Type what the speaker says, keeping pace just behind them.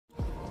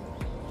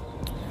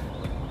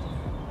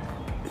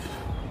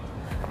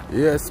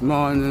Yes,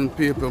 morning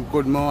people,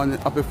 good morning,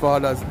 happy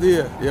Father's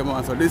Day. Yeah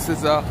man, so this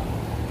is a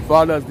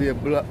Father's Day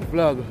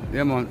vlog.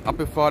 Yeah man,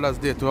 happy Father's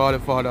Day to all the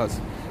fathers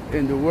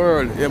in the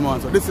world. Yeah man,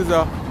 so this is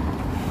a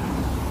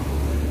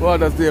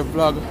Father's Day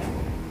vlog.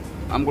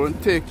 I'm going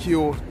to take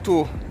you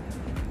to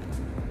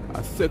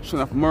a section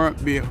of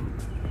Morant Bay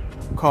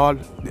called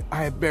the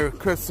Highbury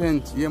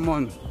Crescent. Yeah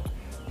man,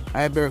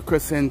 Highbury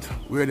Crescent,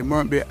 where the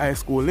Morant Bay High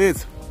School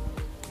is.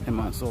 Yeah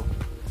man, so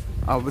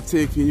I'll be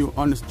taking you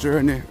on this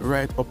journey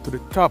right up to the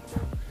top.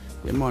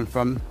 Yeah man,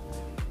 from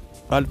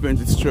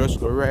Adventist Church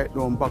go right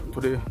down back to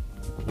the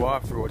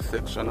Wharf Road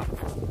section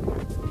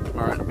of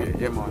Morant Bay.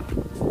 Yeah man.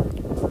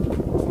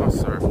 Yes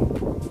sir.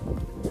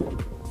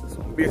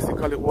 So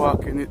basically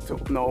walking it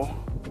up now.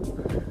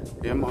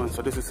 Yeah man,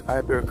 so this is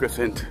Highbury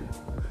Crescent,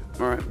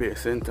 Morant Bay,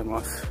 St.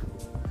 Thomas.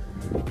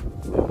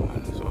 Yeah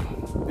man,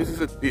 so this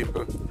is it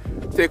people.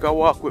 Take a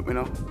walk with me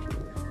now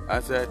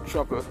as I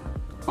travel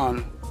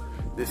on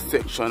this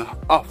section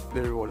of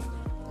the road.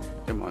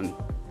 Yeah man.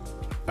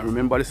 And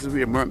remember, this is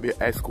where Morant Bay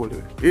High School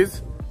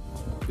is.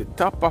 The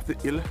top of the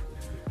hill.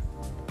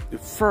 The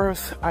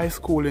first high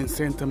school in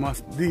St.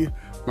 Thomas, the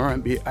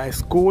Morant Bay High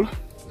School.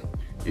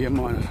 Yeah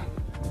man.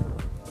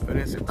 When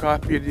it's a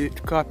carpe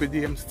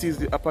diem, seize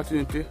the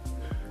opportunity.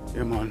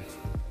 Yeah man.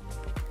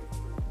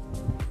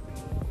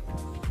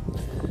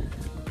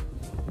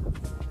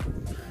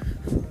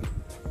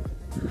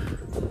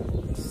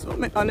 So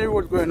me on the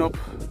road going up.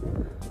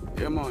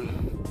 Yeah man.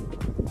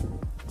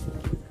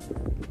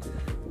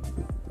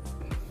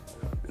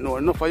 You know,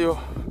 enough of you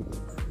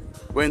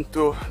went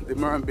to the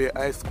Morant Bay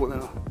High School, you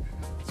know.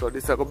 So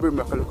this is going to bring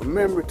back a little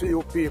memory to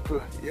you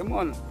people. Yeah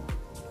man.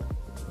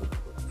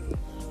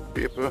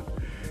 People,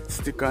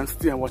 stick and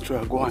stay and watch where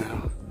I'm going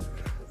now.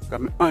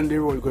 Got me on the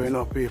road going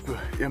up people.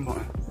 Yeah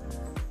man.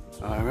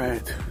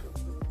 Alright.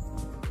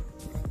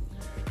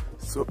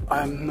 So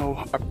I'm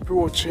now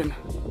approaching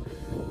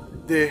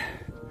the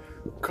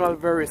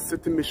Calvary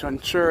City Mission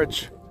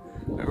Church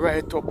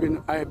right up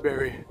in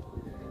Highbury.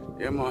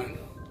 Yeah man.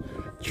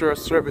 Church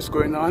service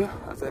going on,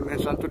 as I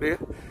mentioned today.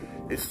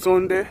 It's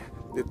Sunday,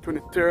 the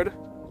 23rd,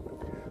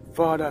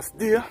 Father's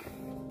Day.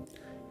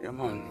 Yeah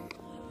man.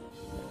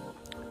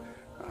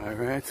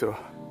 Alright, so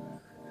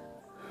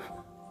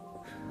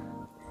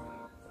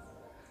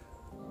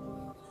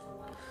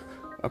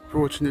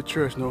approaching the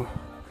church now.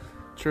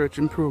 Church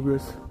in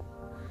progress.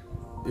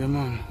 Yeah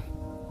man.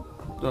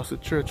 That's the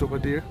church over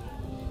there.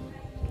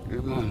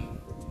 Yeah man.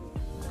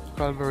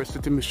 Calvary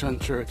City Mission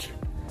Church.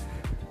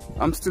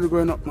 I'm still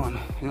going up man.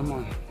 Yeah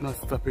man. Not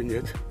stopping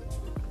yet.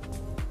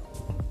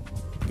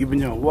 Giving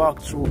you a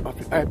walkthrough of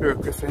the Highbury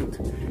Crescent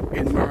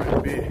in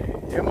Morant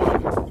Bay. Yeah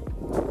man.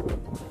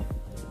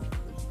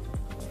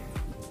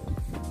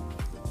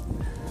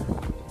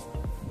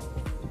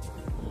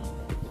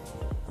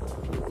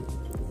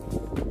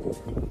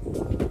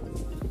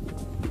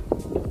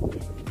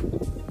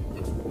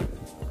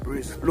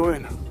 Breeze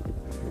blowing.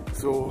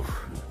 So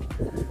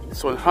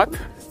it's on hot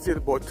still,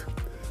 but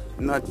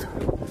not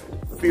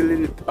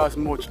feeling it as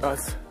much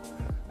as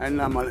I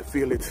normally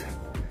feel it.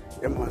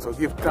 Yeah man, so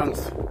give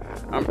thanks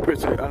and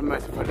praise to the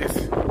Almighty for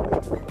this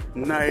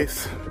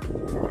nice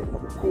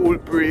cool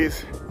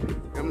breeze.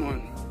 Yeah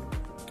man.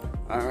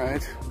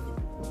 Alright.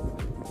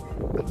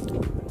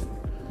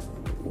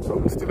 So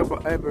I'm still up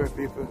at Highbury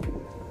people.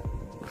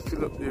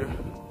 Still up there.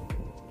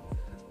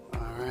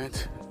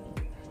 Alright.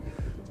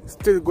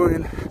 Still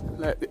going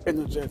like the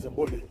Energizer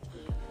Bunny.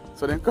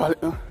 So they call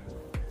it,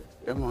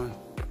 yeah man.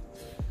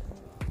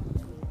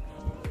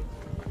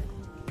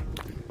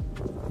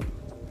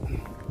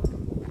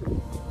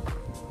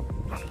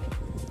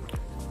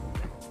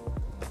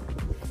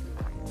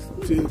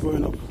 Still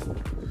going up.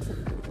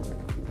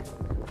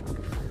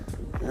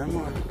 Yeah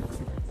man.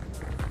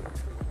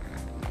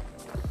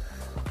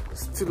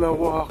 Still a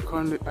walk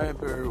on the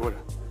Highbury Road.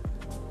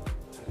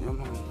 Yeah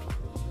man.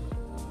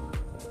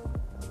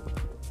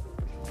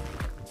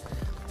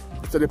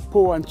 So the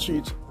Power and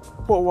Cheese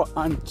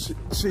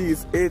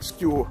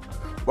HQ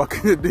back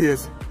in the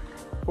days.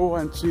 Power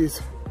and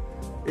Cheese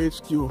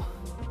HQ.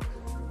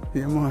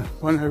 Yeah man,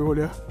 on the road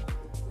there.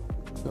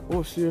 The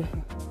house here.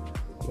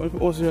 What if the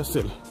house here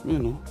still? You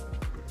know.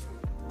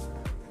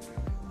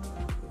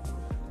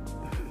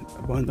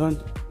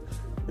 Abandoned.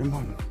 Yeah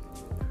man.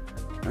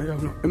 I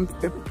have no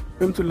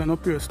empty land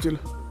up here still.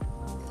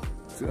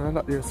 See a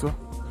lot there so.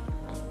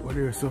 Over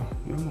there so.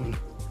 Yeah man.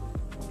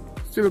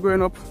 Still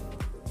going up.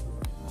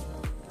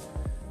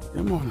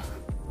 Yeah man.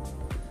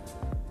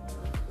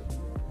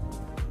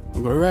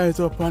 I'm going right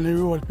up on the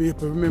road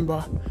people.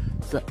 Remember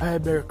the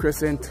Highbury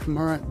Crescent,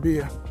 Morant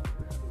Bay,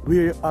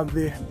 where you have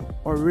the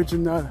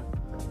original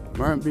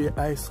Morant Bay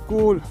High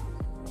School.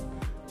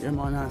 Yeah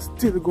man, I'm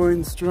still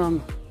going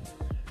strong.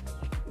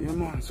 Yeah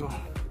man, so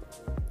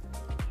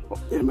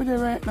up in there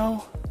right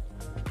now,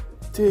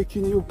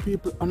 taking you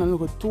people on a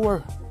little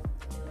tour.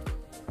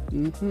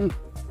 I'm going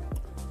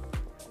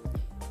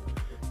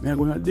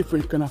on a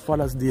different kind of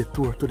Father's Day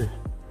tour today.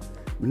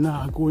 I'm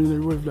not going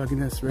in the road vlogging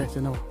this right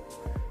now.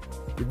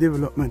 The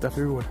development of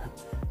the road.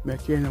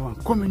 Making one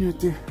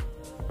community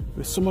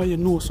But some of you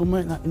know, some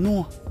might not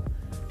know.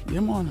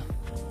 Yeah, man.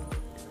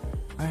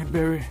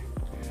 Highbury,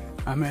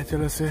 I might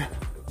tell you, say,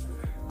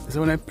 it's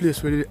one of the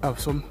place where they have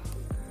some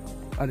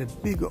of the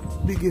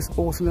biggest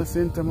house in the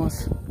St.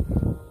 Thomas.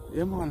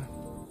 Yeah, man.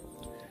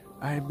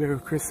 Highbury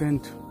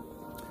Crescent.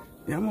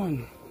 Yeah,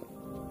 man.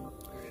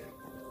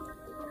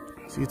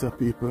 See the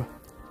people.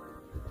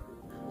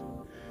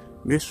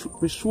 Make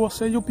sure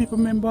say you people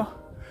remember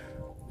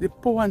the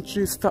palm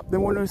trees stop.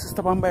 Them want to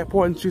stop and buy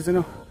palm trees, you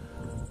know.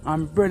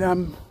 And bread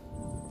and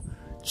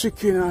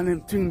chicken and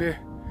them thing there.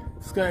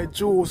 Sky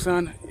juice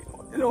and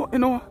you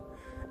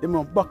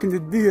know, back in the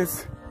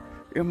days.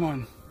 Yeah,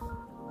 man.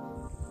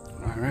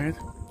 Alright.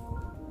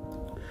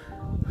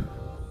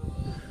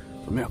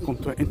 So I come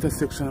to an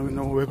intersection and we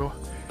know we go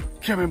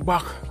coming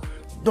back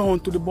down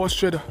to the bus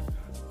shed,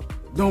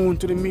 down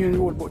to the main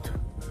road, but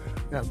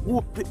yeah, go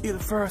up the hill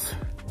first,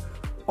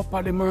 up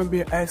at the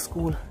Morant High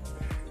School.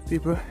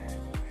 People,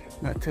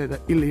 I tell you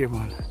that hill here,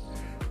 man.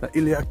 That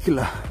hill here a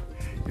killer.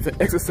 It's an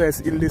exercise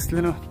hill list,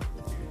 you know.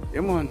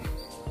 Yeah, man.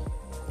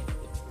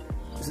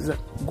 This is a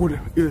good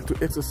hill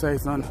to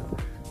exercise on.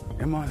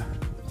 Yeah, man.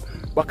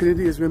 Back in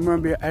the days when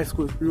Morant High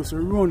School we used to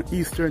run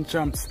Eastern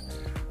Champs,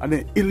 and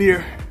then hill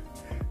here,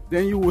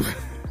 then you would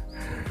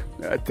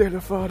I tell the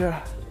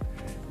father,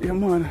 yeah,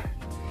 man,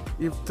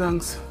 give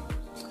thanks.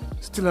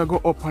 Still I go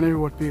up on the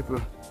road,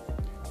 people.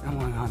 Yeah,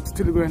 man, I'm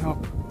still going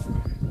up.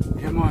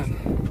 Yeah, man.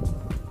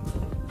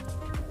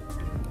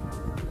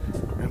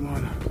 Yeah,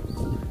 man.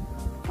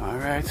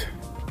 Alright.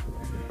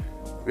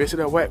 We see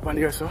the white man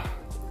here, so.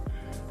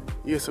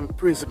 Here's some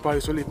principal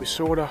used to leave my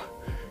shoulder.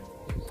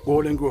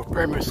 Golden Grove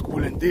Primary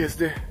School in days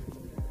there.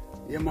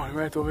 Yeah, man,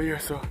 right over here,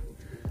 so.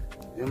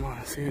 Yeah,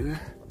 man, see it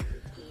there?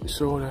 My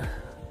shoulder.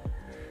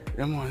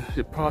 Yeah, man,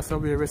 she passed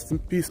away, rest in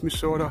peace, my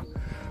shoulder.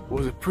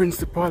 Was a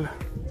principal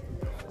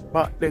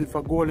back then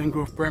for Golden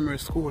Grove Primary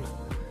School.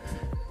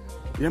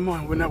 Yeah,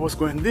 man, when I was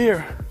going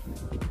there,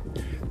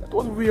 that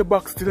was way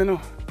back still, you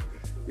know.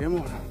 Yeah,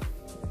 man.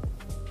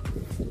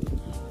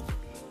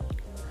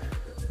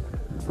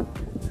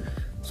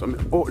 So I'm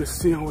out the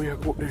same way I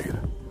go up the hill.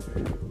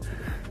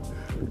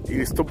 It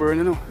is stubborn,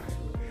 you know.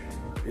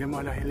 Yeah,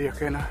 man, that hill here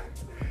kind of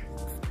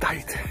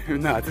tight. You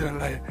know, I don't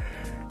like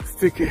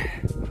sticky.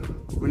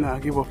 We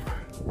not give up.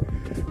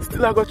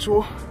 Still I got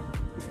through.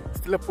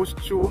 Still I push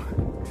through.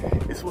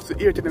 It's supposed to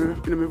irritate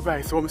in my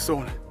voice, so I'm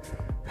sound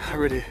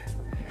already.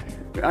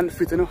 I'm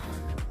unfit, you know.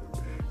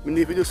 We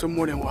need to do some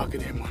more than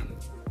walking here, man.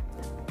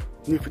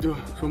 Need to do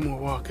some more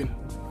walking.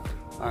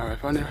 Alright,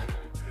 from the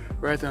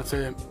right hand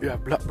side, you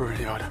have Blackburn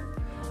yard.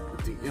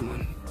 I think, yeah,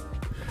 man.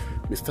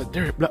 Mr.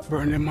 Derek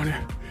Blackburn, them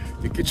man.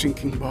 The Kitchen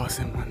King boss,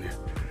 them man.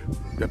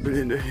 The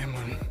building there, yeah,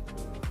 man.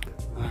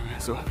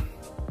 Alright, so.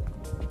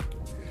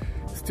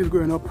 Still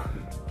going up.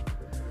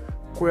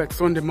 Quiet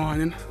Sunday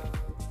morning.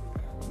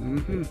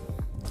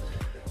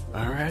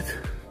 Alright.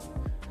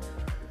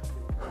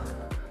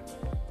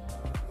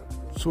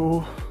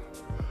 So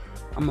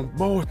I'm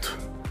about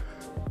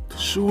to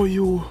show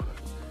you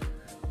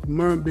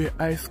Morant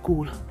High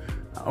School.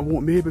 I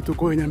won't be able to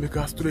go in there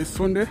because today is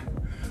Sunday,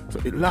 so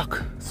it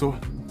locked. So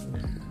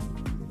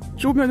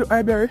show me to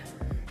Highbury.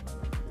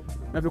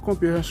 I have to come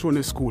here and show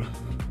the school.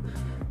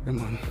 Yeah,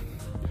 man.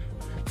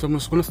 So I'm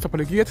just gonna stop at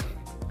the gate,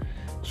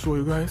 show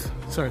you guys,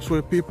 show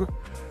you people,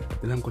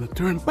 then I'm gonna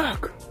turn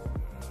back.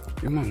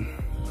 Yeah, man.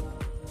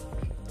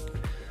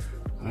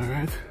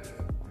 Alright.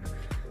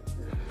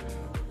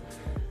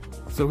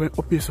 So when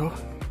up here, so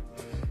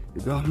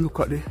you gotta look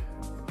at the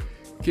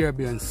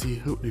Caribbean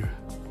Sea. Look there.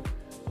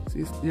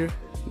 See there?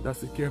 That's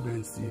the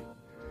Caribbean Sea.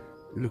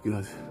 You're looking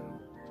at it.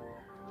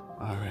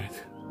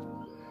 Alright.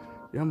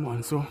 Yeah,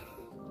 man. So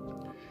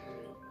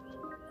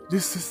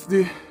this is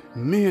the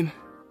main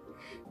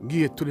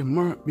gate to the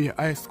Morant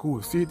High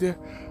School. See there?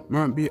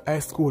 Morant High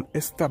School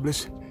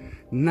established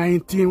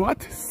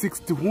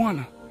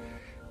 1961.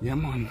 Yeah,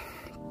 man.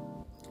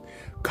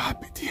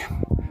 Copy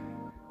them.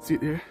 See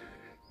it there?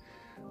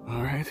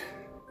 Alright.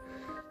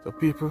 So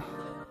people,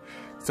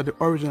 it's the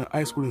original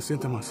high school in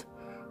St. Thomas.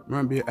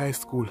 Morant High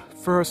School.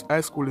 First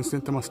high school in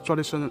St. Thomas.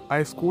 Traditional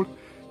high school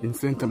in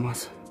St.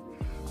 Thomas.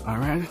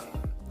 Alright.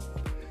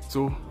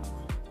 So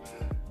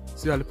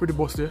see all the pretty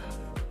bus there.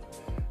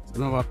 So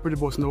we have a pretty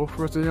bus now.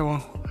 First thing,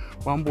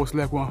 one bus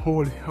like one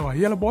whole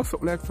yellow bus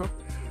up like so.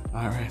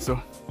 Alright,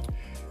 so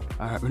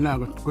alright, we're now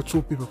going to go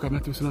through people because I'm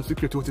not using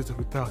security what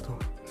we talk to.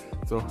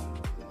 So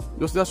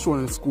just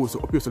showing the school, so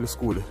up here to the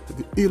school.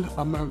 The hill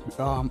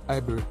of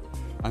Highbury.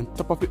 And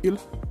top of the hill,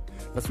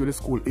 that's where the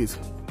school is.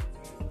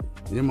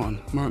 Yeah,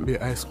 man, Morant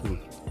High School.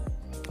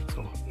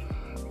 So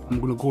I'm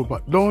gonna go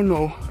back down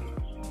now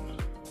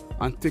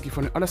and take it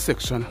from the other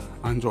section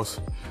and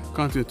just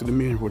continue to the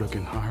main road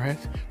again. Alright?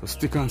 So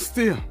stick and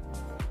stay.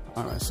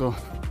 Alright, so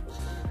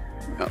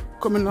yeah,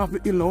 coming off the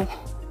hill now,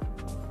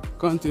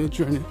 continue the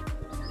journey.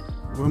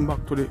 Going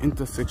back to the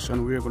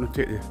intersection, we're gonna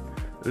take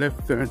the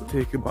left turn,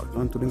 take it back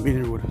onto the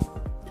main road.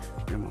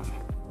 Yeah, man.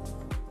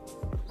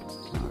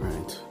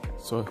 Alright.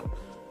 So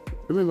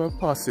remember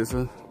past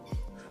season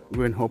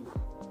going up,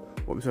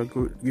 what we shall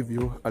give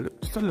you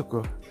just a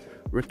look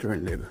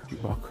return leg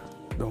back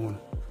down.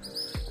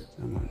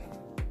 Yeah, man.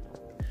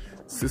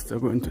 Sister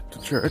going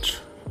to church.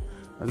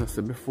 As I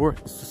said before,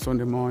 it's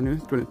Sunday morning,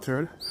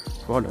 23rd,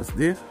 Father's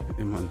Day.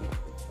 Yeah, man.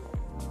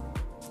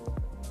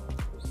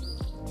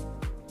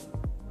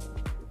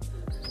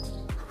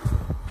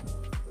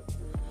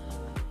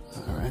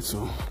 Alright,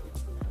 so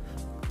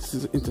this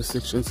is the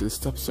intersection, so the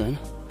stop sign.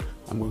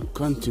 I'm going to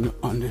continue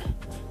on the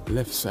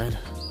left side.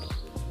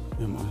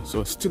 Yeah, man.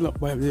 So still up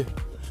by the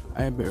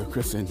Highbury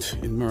Crescent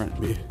in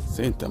Morant Bay,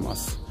 St.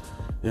 Thomas.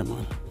 Yeah,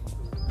 man.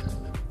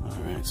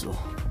 Alright, so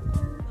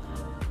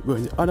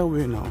going the other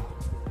way now.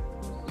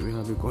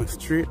 We'll be going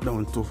straight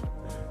down to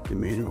the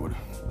main road.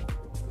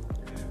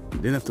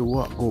 Then have to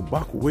go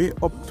back way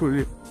up to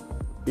the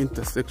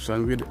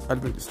intersection where the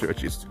Adventist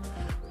church is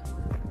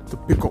to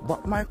pick up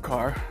back my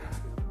car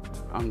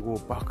and go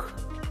back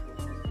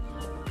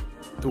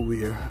to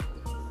where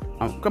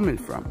I'm coming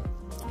from.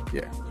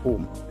 Yeah,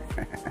 home.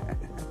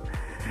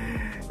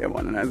 Yeah,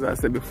 man, and as I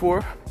said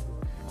before,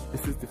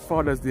 this is the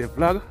Father's Day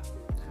vlog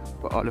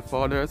for all the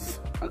fathers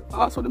and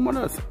also the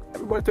mothers,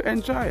 everybody to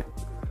enjoy.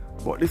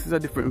 But this is a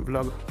different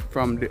vlog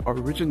from the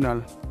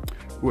original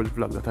road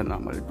vlog that I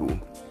normally do.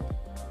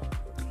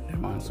 Yeah,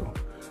 man, so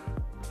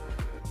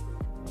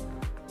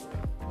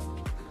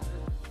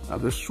I'll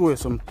just show you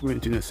some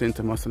community in St.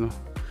 Thomas.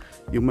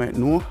 You might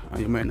know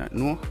and you might not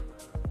know.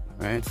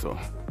 Right, so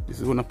this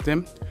is one of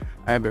them,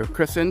 Highbury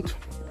Crescent.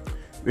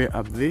 We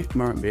have the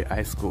Morant Bay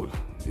High School.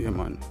 Yeah,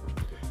 man.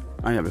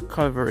 And you have the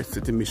Calvary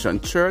City Mission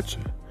Church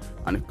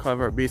and the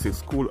Calvary Basic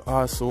School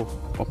also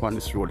up on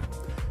this road.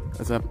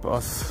 As I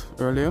passed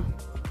earlier,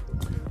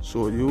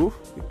 showed you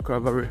the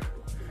Calvary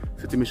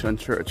City Mission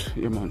Church.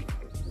 Yeah, man.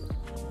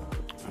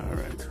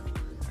 Alright.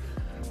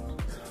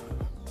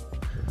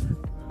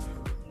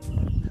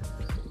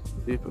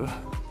 People,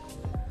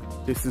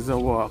 this is a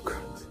walk.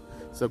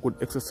 It's a good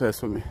exercise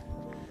for me.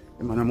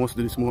 Yeah, man, I must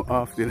do this more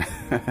often.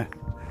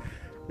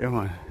 Yeah,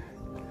 man.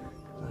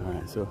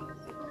 Alright, so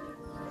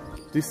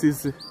this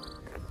is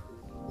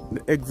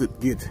the exit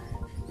gate.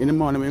 In the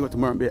morning when you go to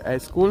Morant Bay High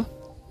School,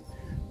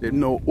 they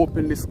now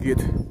open this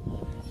gate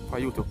for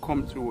you to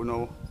come through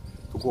now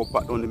to go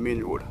back down the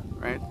main road,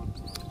 right?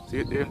 See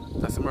it there?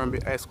 That's the Morant Bay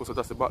High School, so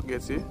that's the back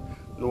gate, see?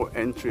 No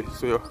entry,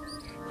 so you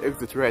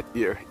exit right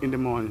here in the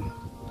morning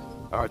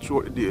or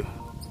throughout the day.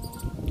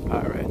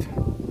 Alright,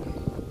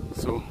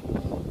 so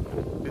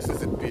this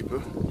is it,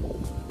 people.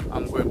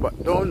 I'm going back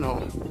down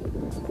now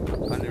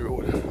on the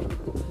road.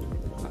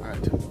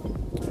 Alright,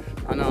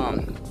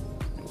 and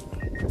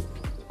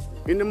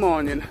in the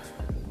morning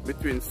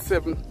between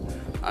 7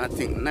 and I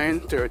think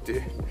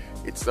 9:30,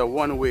 it's a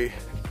one-way.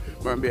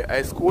 Morant Bay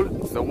High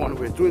School, it's a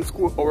one-way. During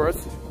school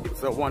hours,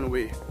 it's a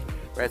one-way.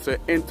 Right, so you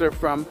enter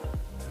from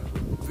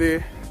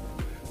the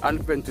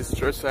Adventist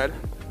church side,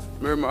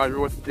 Mermaid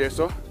Road there,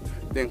 so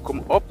then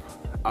come up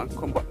and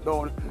come back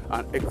down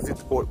and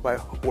exit out by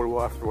Old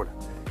Wharf Road.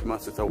 You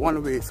must, it's a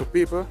one-way, so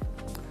people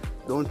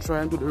don't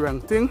try and do the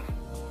wrong thing.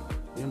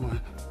 Yeah,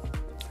 man.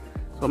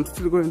 So I'm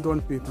still going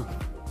down, people.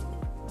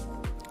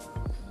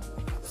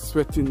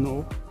 Sweating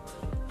now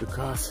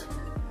because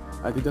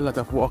I did a lot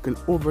of walking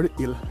over the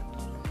hill.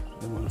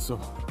 Yeah, man. So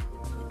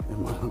yeah,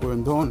 man, I'm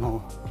going down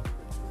now.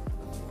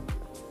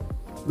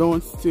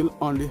 Down still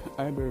on the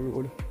Highbury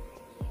Road,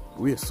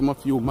 where some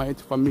of you might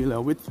familiar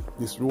with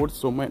this road,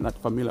 some might not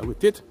familiar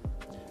with it.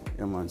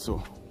 Yeah, man.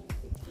 So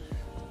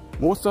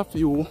most of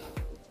you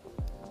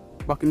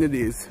back in the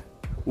days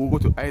who go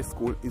to high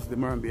school is the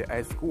Morant Bay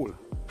High School.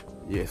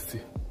 Yes.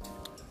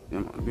 Yeah,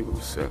 man. Big up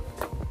yourself.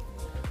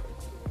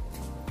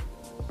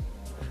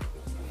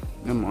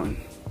 Yeah, man.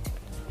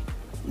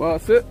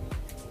 Boss it.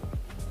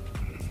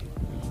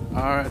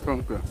 Alright,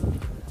 uncle.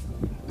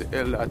 The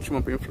elder trim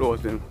up in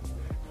floors then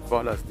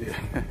Father's Day.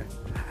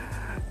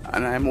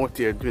 And I'm out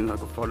here doing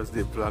like a Father's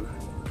Day vlog.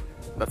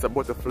 That's a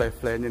butterfly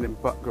flying in the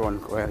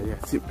background. Well, yeah,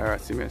 see,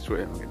 alright, see me show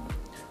you again.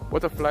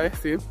 Butterfly,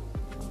 see?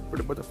 For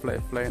the butterfly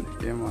flying,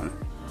 yeah, man.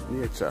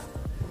 Nature.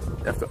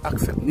 You have to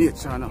accept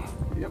nature now.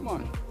 Yeah,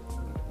 man.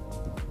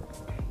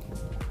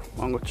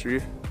 Mango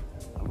tree.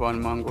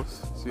 One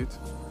mangoes, see it?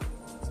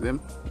 See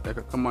them? Like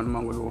a common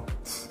mango though.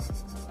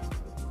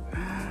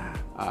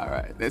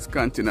 Alright, let's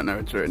continue on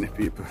our journey,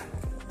 people.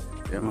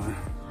 Yeah, man.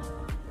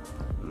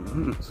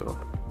 So,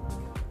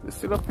 we're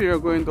still up here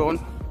going down.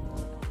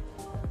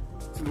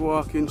 Still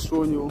walking,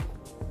 showing you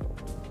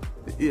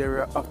the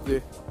area of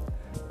the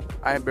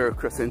Highbury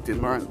Crescent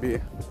in Morant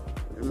Bay.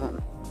 Yeah,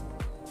 man.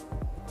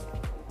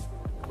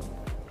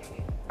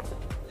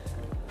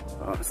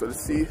 So the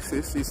sea,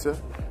 sir.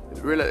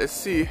 Really, the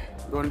sea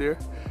down there.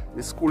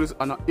 The school is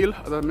on a hill,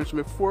 as I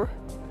mentioned before.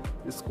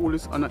 The school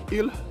is on a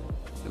hill,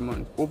 yeah,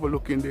 man,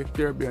 overlooking the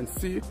Caribbean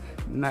Sea.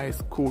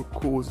 Nice, cool,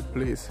 cozy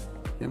place.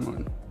 Yeah,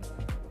 man.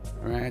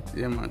 Right,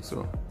 yeah, man.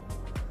 So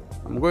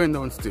I'm going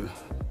down still.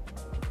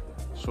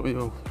 Show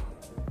you.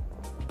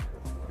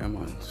 Yeah,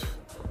 man.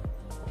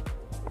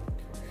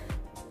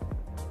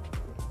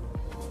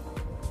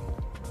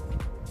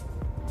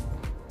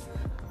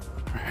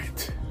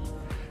 Right.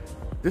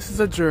 This is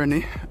a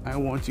journey I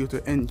want you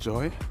to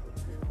enjoy.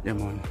 Yeah,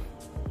 man.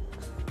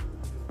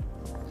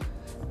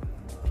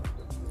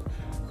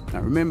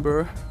 And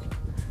remember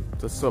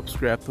to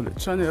subscribe to the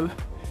channel,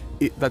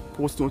 hit that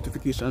post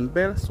notification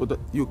bell so that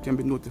you can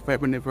be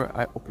notified whenever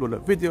I upload a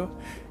video.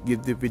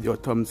 Give the video a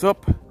thumbs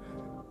up,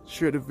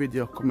 share the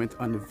video, comment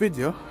on the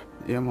video.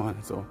 Yeah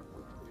man, so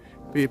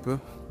people,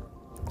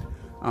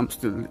 I'm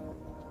still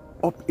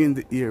up in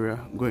the area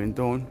going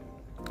down.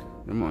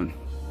 Yeah man.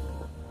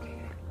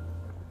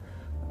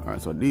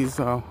 Alright, so these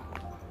are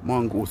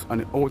mangoes on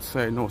the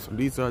outside now. So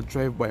these are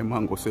drive-by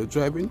mangoes. So you're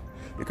driving,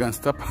 you can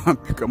stop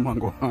and pick a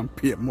mango and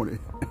pay money.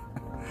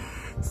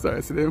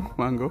 Sorry, see them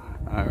mango.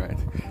 Alright,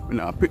 we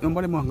now pick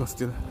nobody mango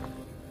still.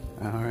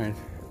 Alright,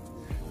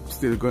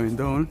 still going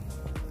down.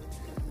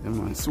 Yeah,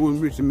 man. Soon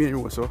reach the main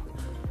road. So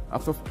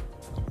after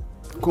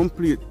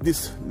complete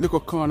this little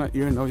corner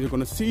here now, you're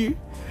gonna see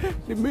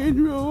the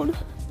main road.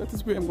 That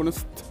is where I'm gonna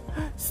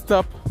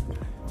stop.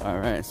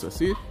 Alright, so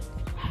see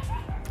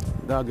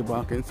doggy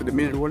barking to the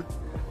main road.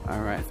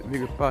 Alright, so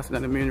big passing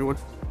on the main road.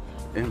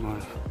 Yeah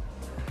man.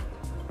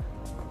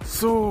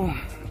 So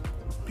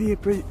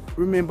people,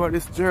 remember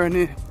this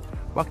journey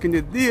back in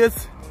the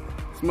days.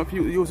 Some of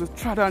you used to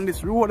travel on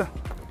this road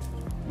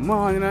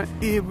morning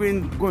and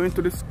evening going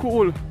to the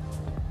school.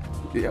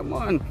 Yeah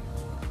man.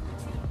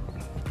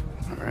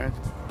 Alright,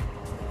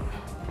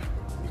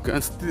 you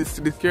can still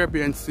see the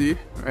Caribbean Sea.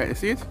 Right, you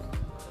see it?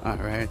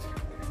 Alright,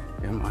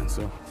 yeah man.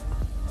 So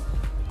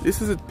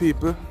this is it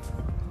people.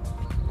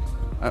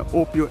 I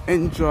hope you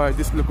enjoy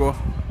this little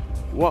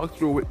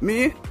walkthrough with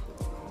me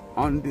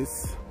on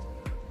this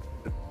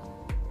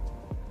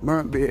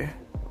Morant Bay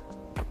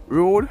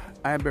Road,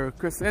 Highbury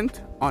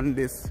Crescent, on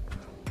this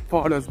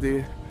Father's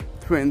Day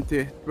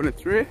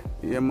 2023.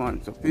 Yeah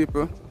man, so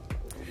people,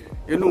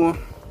 you know,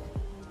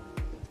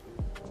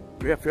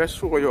 we have to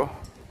show you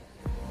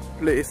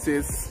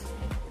places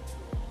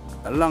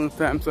a long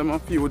time some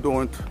of you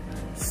don't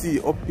see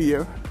up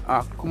here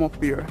or come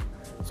up here.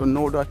 So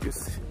now that you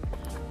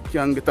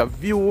can get a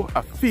view,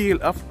 a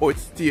feel of how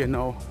it's there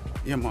now.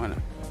 Yeah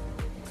man.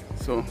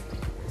 So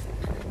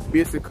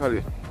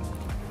basically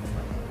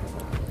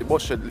the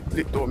bus shed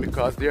lit down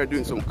because they are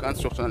doing some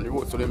construction on the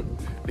road, so them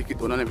lick it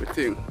down and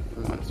everything.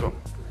 Yeah, man. So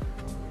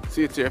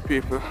see it here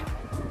people.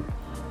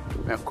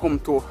 I come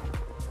to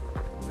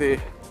the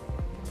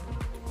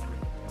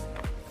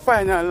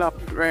final lap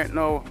right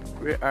now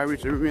where I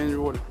reach the main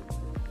road.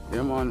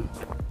 Yeah man.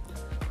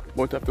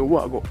 But I have to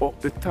walk go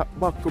up the top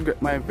back to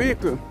get my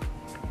vehicle.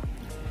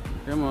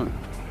 Yeah man.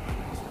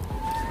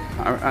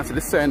 Alright, answer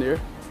the sign here.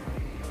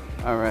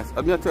 Alright,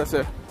 I'm gonna tell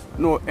you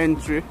no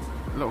entry.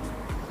 Look.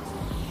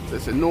 They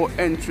say no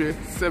entry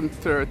 7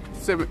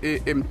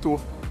 AM to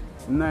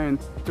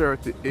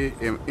 9:30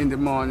 AM in the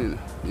morning.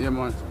 Yeah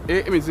man.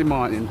 AM is the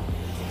morning.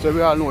 So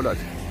we all know that.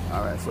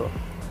 Alright, so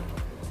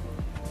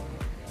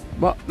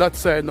but that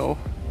side now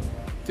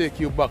take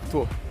you back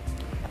to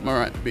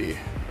Morant Bay.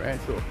 Right,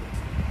 so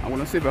I'm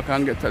gonna see if I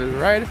can get a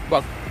ride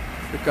back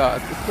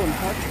because it's so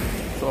hot.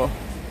 So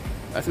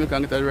I see if I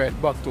can get a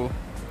ride back to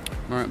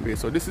Morant Bay.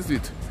 So this is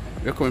it.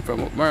 We're coming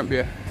from Morant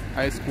Bay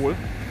High School,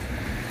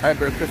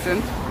 Highbury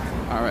Crescent.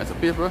 Alright, so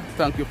people,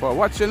 thank you for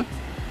watching.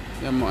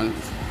 Yeah man.